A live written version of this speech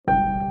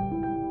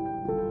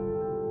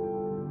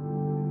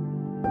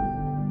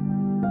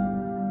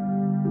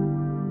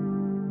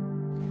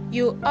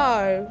You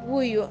are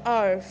who you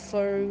are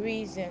for a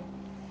reason.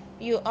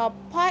 You are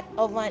part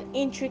of an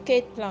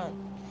intricate plan.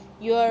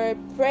 You are a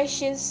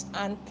precious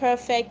and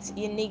perfect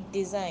unique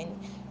design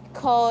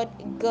called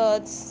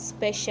God's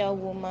special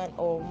woman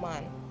or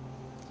man.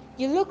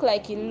 You look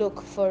like you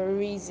look for a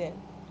reason.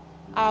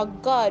 Our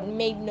God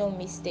made no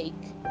mistake.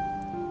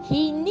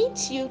 He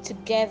knit you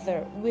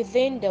together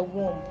within the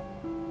womb.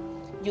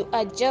 You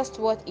are just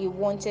what He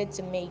wanted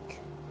to make.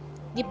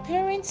 The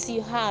parents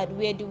you had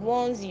were the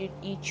ones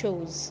He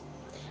chose.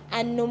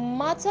 And no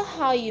matter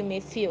how you may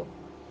feel,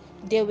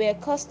 they were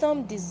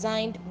custom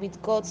designed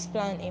with God's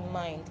plan in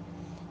mind,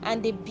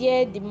 and they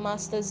bear the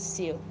Master's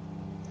seal.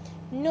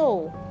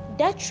 No,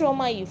 that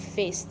trauma you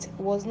faced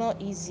was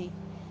not easy,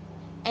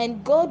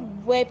 and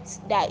God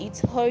wept that it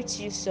hurt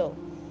you so,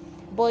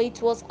 but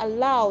it was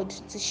allowed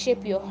to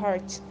shape your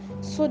heart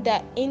so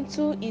that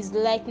into His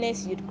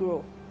likeness you'd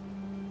grow.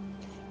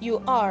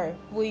 You are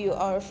who you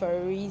are for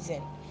a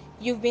reason.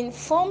 You've been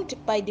formed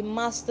by the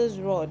Master's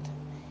rod.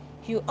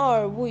 You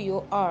are who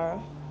you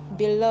are,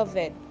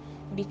 beloved,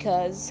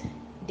 because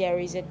there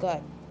is a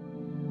God.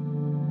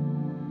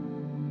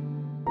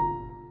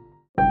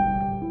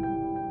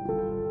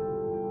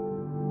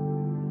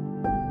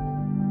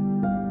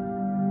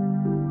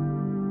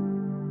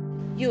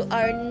 You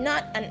are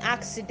not an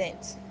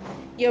accident.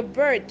 Your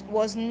birth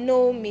was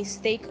no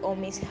mistake or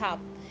mishap,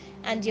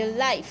 and your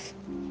life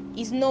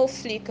is no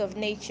flick of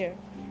nature.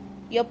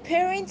 Your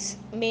parents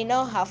may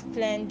not have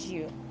planned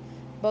you,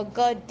 but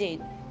God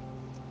did.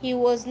 He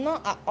was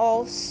not at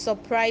all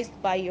surprised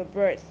by your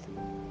birth.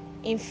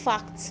 In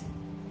fact,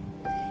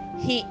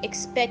 He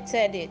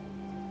expected it.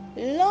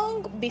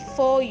 Long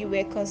before you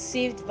were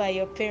conceived by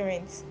your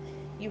parents,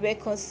 you were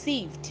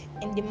conceived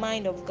in the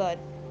mind of God.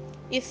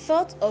 He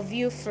thought of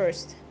you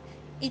first.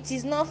 It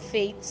is not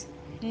fate,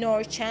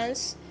 nor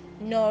chance,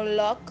 nor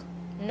luck,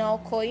 nor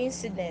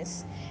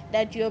coincidence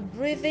that you are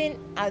breathing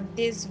at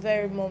this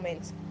very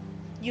moment.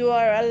 You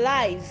are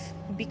alive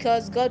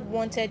because God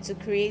wanted to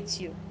create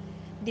you.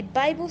 The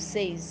Bible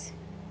says,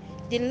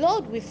 "The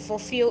Lord will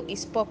fulfill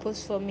His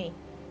purpose for me."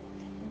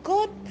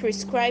 God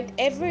prescribed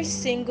every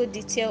single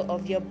detail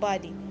of your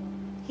body.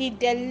 He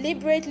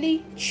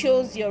deliberately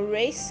chose your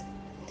race,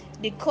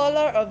 the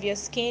color of your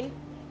skin,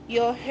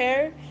 your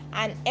hair,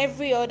 and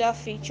every other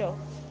feature.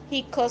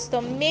 He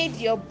custom made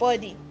your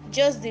body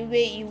just the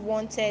way He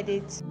wanted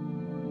it.